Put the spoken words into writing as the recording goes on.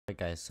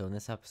guys, so in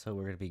this episode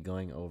we're going to be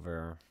going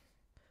over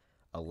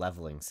a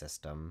leveling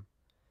system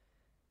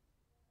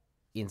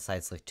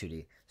inside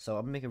Slick2D. So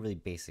I'm going to make a really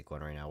basic one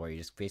right now where you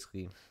just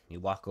basically you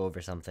walk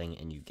over something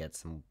and you get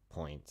some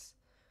points.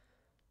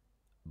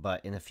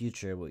 But in the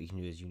future what you can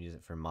do is you can use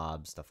it for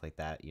mobs, stuff like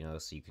that, you know,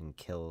 so you can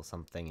kill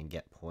something and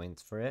get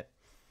points for it.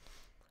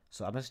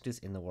 So I'm just going to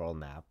do this in the world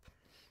map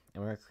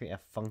and we're going to create a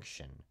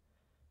function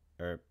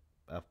or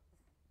well,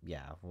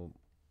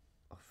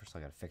 first I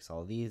got to fix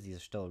all these. These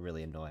are still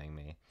really annoying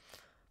me.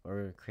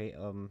 We're going to create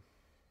a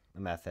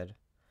method,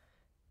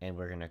 and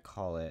we're going to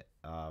call it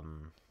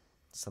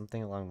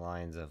something along the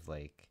lines of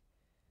like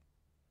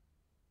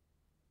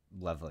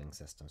leveling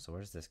system. So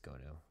where does this go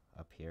to?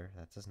 Up here?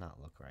 That does not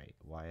look right.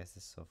 Why is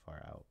this so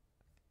far out?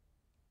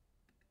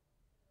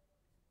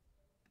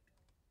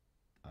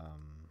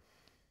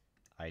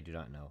 I do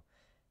not know.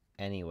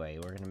 Anyway,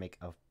 we're going to make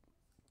a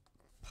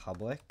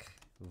public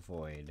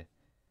void.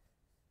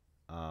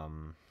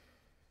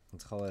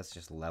 Let's call this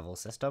just level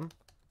system.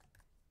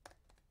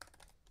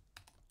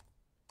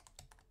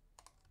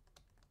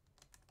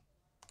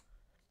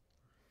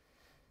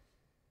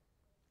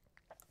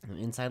 And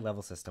inside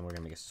level system, we're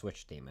going to make a switch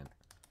statement.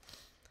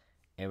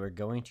 And we're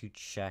going to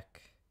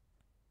check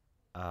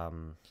a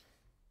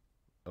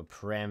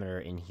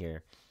parameter in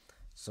here.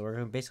 So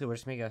we're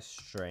just make a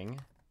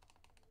string.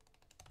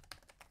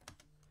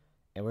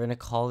 And we're going to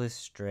call this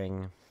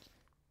string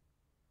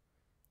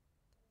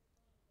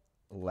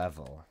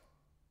level.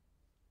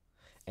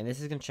 And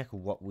this is going to check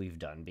what we've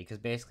done, because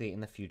basically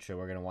in the future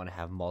we're going to want to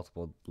have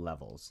multiple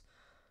levels,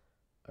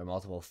 or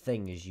multiple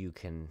things you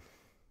can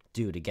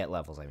do to get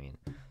levels, I mean.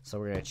 So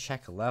we're going to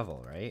check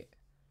level, right?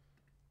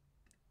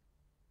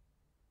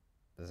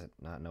 Does it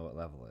not know what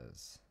level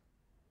is?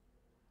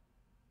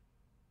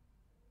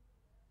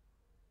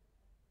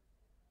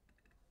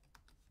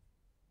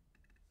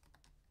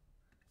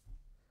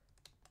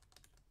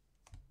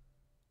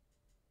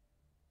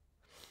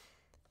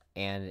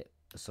 And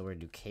so we're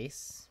going to do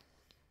case.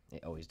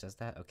 It always does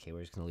that. Okay,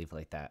 we're just going to leave it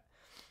like that.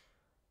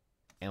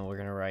 And we're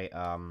going to write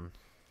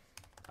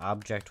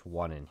object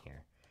 1 in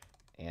here.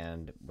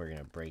 And we're going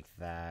to break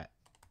that.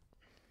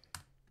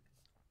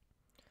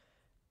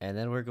 And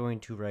then we're going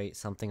to write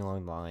something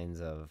along the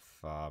lines of,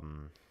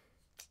 well,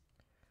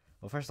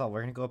 first of all,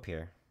 we're going to go up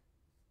here.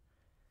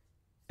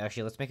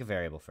 Actually, let's make a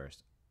variable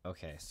first.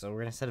 Okay, so we're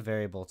going to set a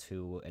variable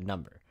to a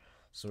number.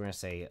 So we're going to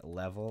say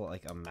level,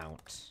 like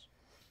amount,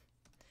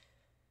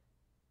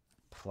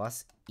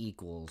 plus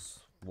equals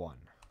 1.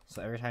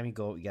 So every time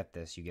you get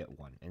this, you get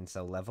 1. And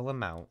so level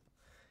amount,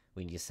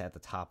 we need to set at the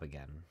top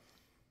again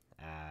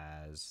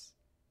as,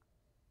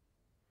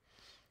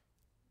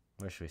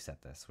 where should we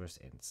set this? Where's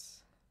ints?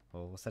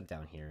 Well, we'll set it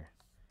down here.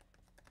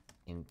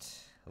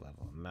 Int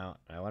level amount.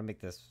 I want to make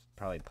this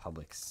probably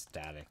public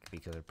static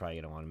because we're probably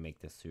going to want to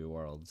make this through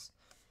worlds.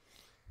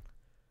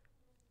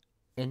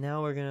 And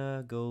now we're going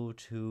to go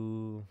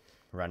to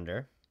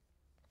render.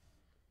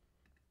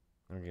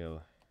 We're going to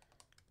go,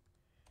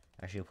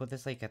 actually we'll put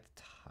this like at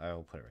the top.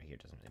 I'll put it right here,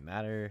 doesn't really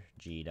matter.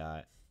 G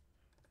dot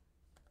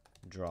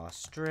draw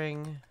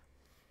string.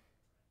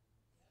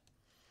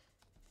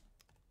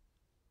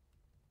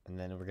 And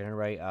then we're going to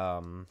write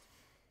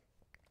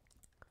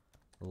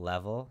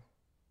level.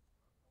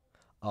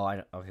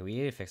 Oh, okay, we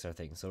need to fix our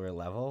thing. So we're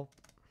level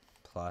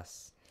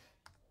plus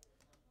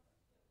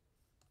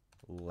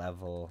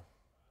level.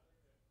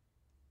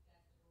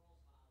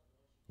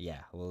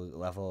 Yeah, we'll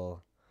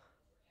level.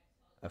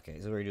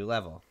 Okay, so we're going to do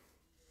level.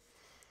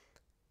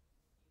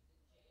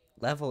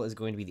 Level is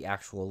going to be the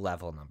actual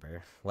level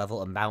number.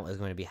 Level amount is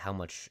going to be how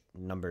much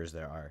numbers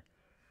there are.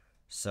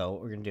 So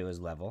what we're going to do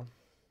is level.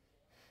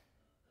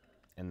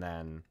 And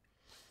then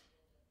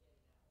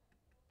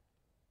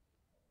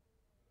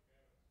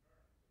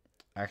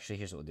actually,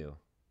 here's what we'll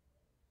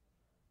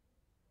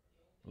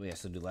do. Yeah,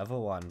 so do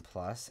level 1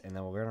 plus, and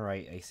then we're going to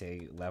write, I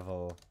say,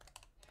 level,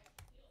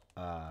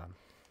 we'll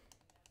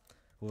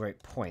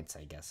write points,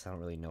 I guess. I don't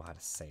really know how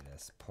to say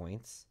this.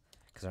 Points,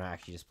 because we're not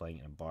actually displaying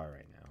it in a bar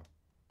right now.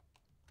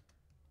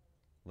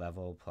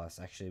 Level plus,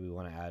 actually, we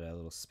want to add a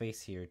little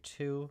space here,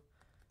 too.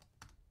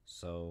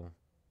 So,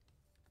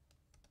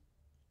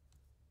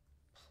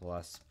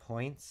 plus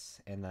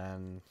points, and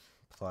then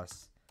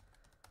plus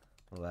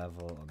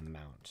level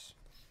amount.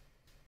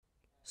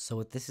 So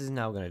what this is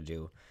now going to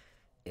do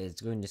is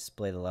it's going to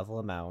display the level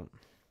amount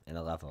and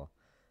the level.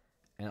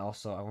 And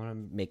also, I want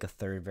to make a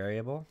third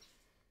variable.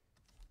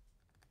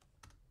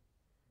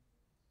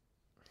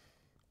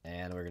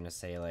 And we're going to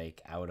say,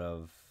 like, out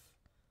of,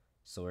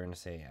 so we're going to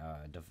say,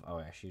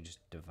 actually just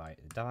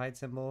divide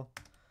symbol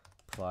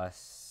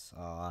plus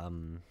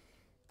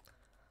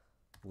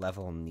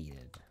level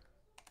needed.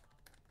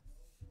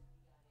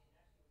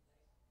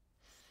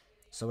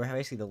 So we're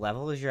basically, the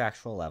level is your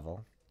actual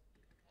level.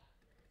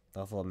 The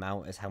level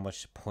amount is how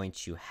much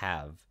points you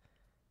have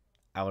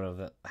out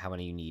of how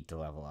many you need to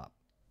level up.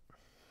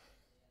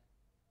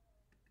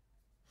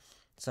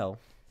 So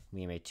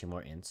we made 2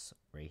 more ints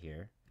right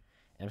here.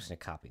 And I'm just going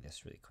to copy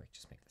this really quick.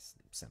 Just make this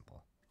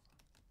simple.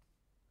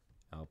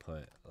 I'll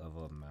put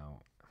level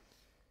amount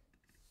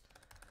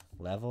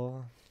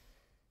level,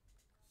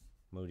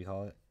 what would you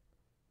call it?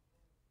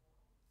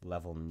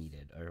 Level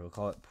needed, or we'll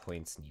call it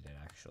points needed,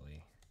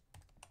 actually.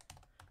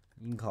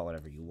 You can call it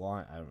whatever you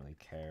want, I don't really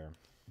care.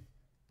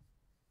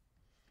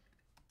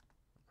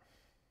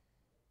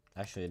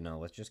 Actually, no,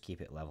 let's just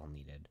keep it level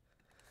needed,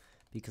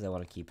 because I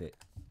want to keep it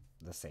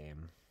the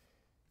same.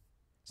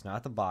 It's not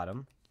at the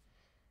bottom.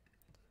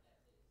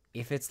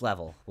 If it's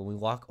level, when we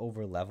walk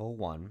over level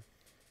 1,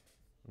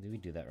 did we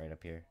do that right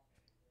up here?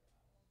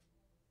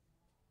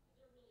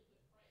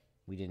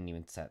 We didn't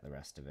even set the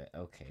rest of it.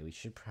 Okay, we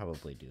should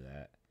probably do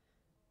that.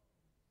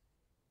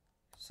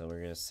 So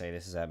we're gonna say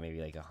this is at maybe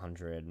like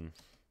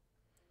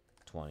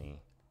 120.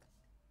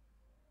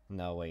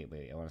 No, wait,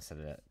 I want to set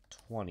it at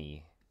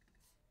 20.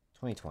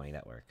 2020,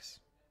 that works.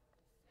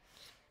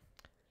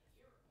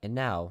 And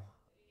now,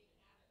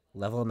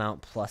 level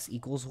amount plus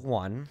equals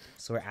 1.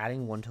 So we're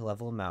adding 1 to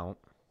level amount.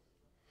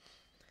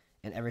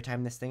 And every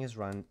time this thing is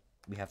run,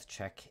 we have to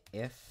check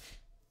if...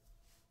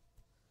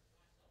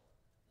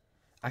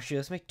 Actually,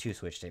 let's make 2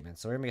 switch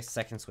statements. So we're going to make a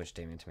second switch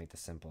statement to make this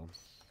simple.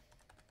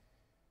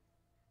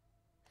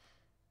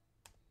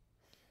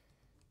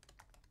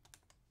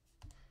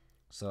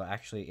 So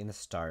actually, in the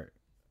start...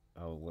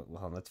 Oh, well,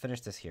 hold on. Let's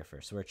finish this here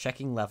first. So we're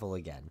checking level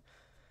again.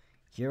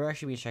 Here we're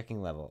actually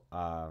checking level.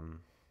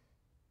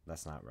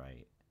 That's not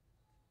right.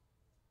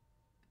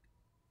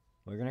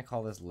 We're going to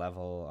call this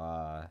level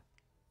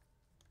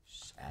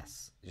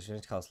S. Just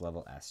going to call this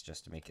level S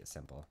just to make it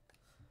simple.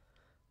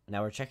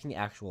 Now we're checking the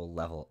actual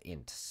level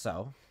int.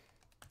 So,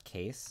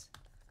 case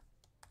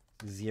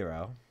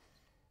 0.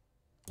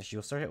 Actually,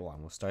 we'll start at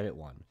 1. We'll start at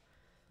 1.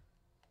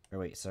 Or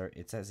wait, sorry,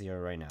 it's at 0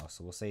 right now,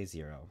 so we'll say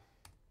 0.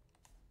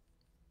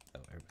 Oh,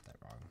 I put that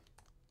wrong.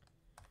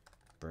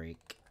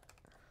 Break.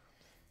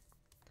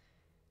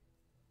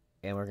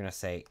 And we're going to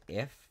say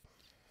if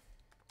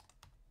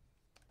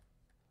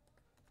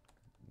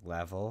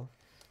level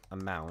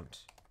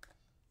amount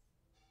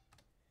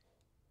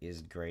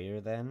is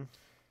greater than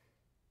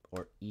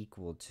or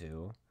equal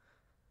to,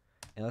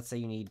 and let's say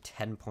you need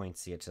 10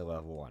 points to get to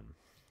level 1.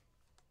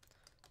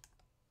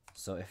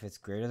 So if it's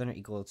greater than or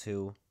equal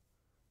to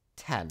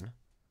 10,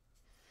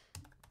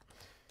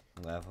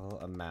 level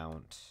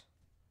amount.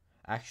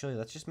 Actually,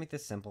 let's just make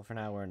this simple for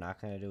now. We're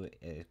not going to do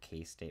a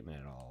case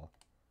statement at all.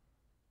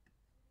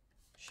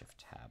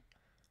 Shift tab.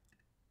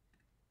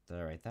 Did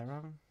I write that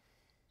wrong?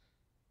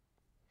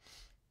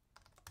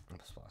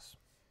 Plus.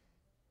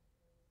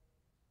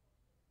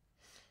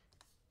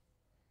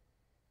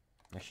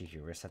 Actually, here,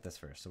 we're going to set this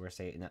first. So we're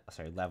saying, no,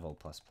 sorry, level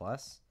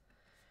plus.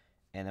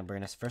 And then we're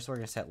going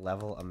to set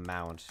level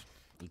amount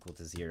equal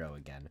to 0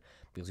 again,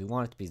 because we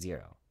want it to be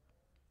 0.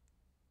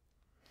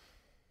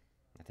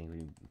 I think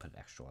we put an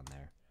extra one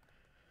there.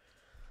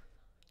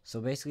 So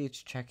basically,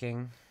 it's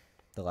checking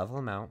the level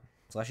amount.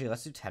 So actually,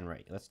 let's do 10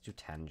 right. Let's do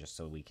 10 just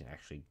so we can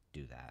actually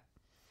do that.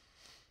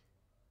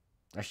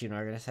 Actually, no,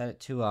 we're going to set it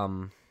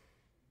to,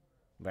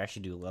 we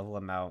actually do level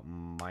amount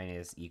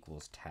minus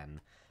equals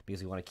 10,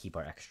 because we want to keep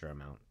our extra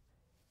amount.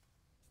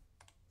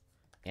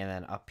 And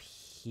then up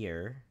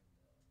here,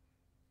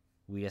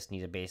 we just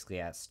need to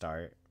basically at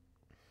start,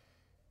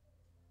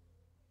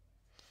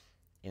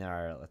 in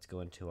our, let's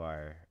go into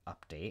our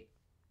update.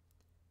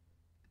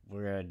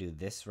 We're going to do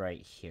this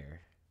right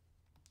here.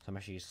 So I'm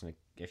actually just going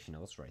to, actually, no,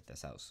 let's write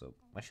this out. So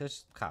actually,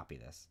 let's copy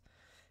this.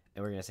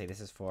 And we're going to say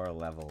this is for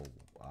level,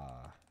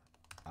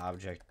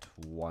 object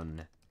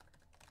 1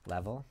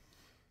 level.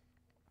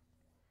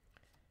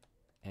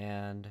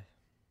 And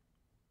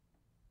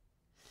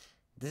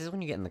this is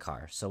when you get in the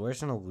car. So we're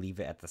just going to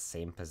leave it at the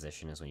same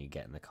position as when you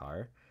get in the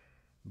car.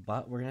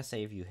 But we're going to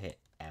say if you hit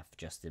F,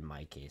 just in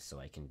my case, so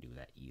I can do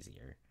that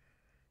easier.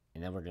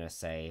 And then we're going to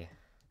say,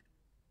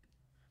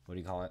 what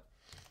do you call it?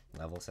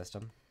 Level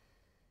system.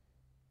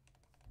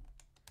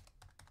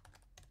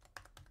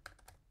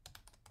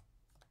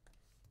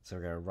 So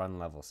we're going to run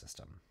level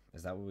system.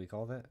 Is that what we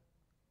called it?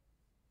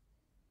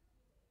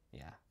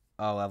 Yeah.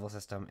 Oh, level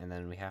system. And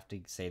then we have to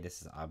say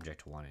this is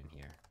object 1 in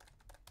here.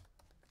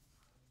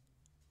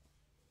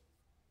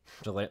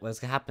 So what's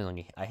going to happen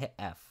when I hit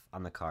F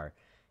on the car,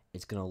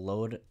 it's going to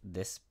load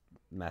this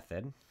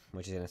method,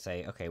 which is going to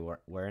say, okay,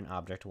 we're in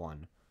object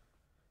 1.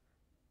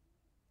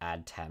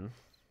 Add 10.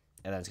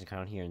 And then it's going to come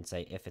down here and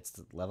say if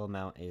its level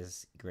amount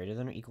is greater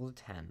than or equal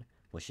to 10,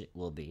 which it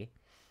will be,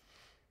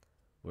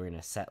 we're going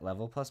to set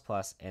level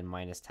plus and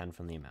minus 10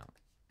 from the amount.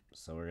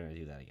 So we're going to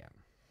do that again.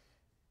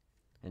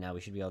 And now we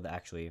should be able to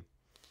actually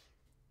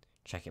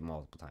check it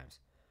multiple times.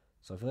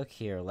 So if you look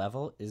here,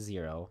 level is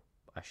 0.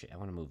 Actually, I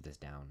want to move this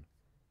down.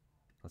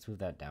 Let's move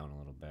that down a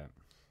little bit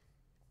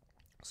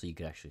so you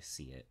could actually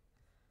see it.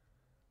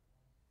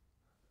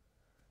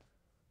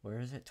 Where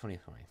is it?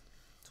 2020.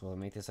 So we'll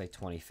make this like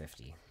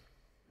 2050.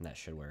 And that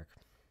should work.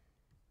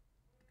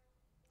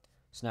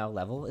 So now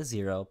level is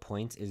 0,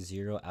 points is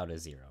 0 out of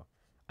 0.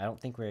 I don't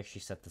think we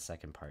actually set the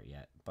second part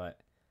yet,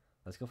 but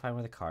let's go find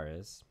where the car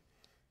is.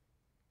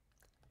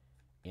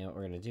 And what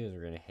we're going to do is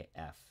we're going to hit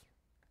F.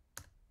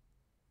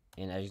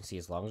 And as you can see,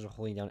 as long as we're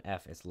holding down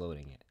F, it's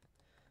loading it.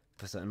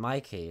 So in my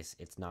case,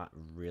 it's not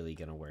really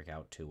going to work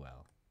out too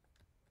well.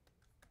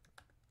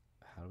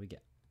 how do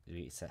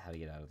we set how to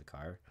get out of the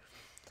car?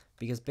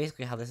 Because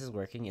basically how this is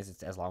working is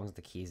it's as long as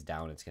the key is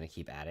down, it's going to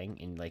keep adding.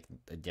 In like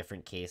a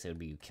different case, it would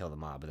be you kill the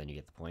mob, and then you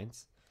get the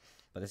points.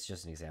 But this is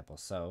just an example.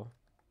 So,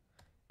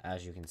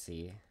 as you can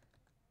see,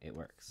 it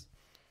works.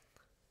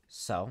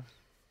 So,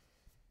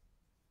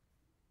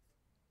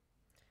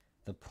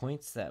 the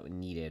points that we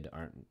needed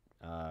aren't...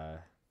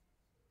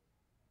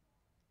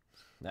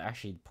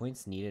 actually,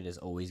 points needed is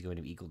always going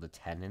to be equal to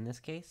 10 in this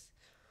case.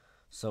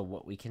 So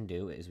what we can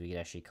do is we can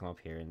actually come up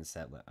here and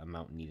set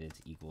amount needed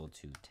to equal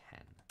to 10.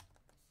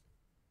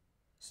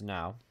 So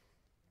now,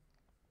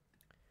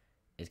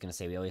 it's going to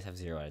say we always have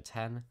 0 out of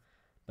 10.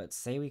 But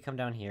say we come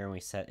down here and we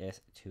set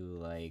it to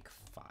like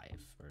 5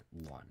 or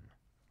 1.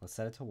 Let's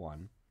set it to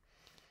 1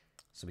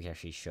 so we can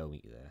actually show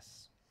me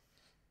this.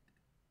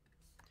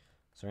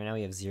 So right now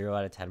we have 0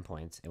 out of 10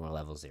 points and we're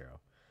level 0.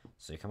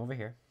 So you come over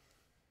here.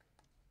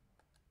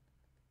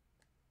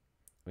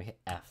 We hit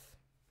F.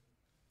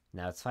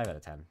 Now it's 5 out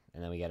of 10.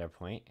 And then we get our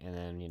point, and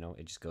then, you know,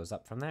 it just goes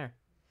up from there.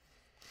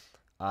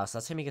 So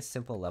that's how you make a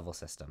simple level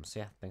system. So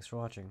yeah, thanks for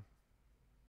watching.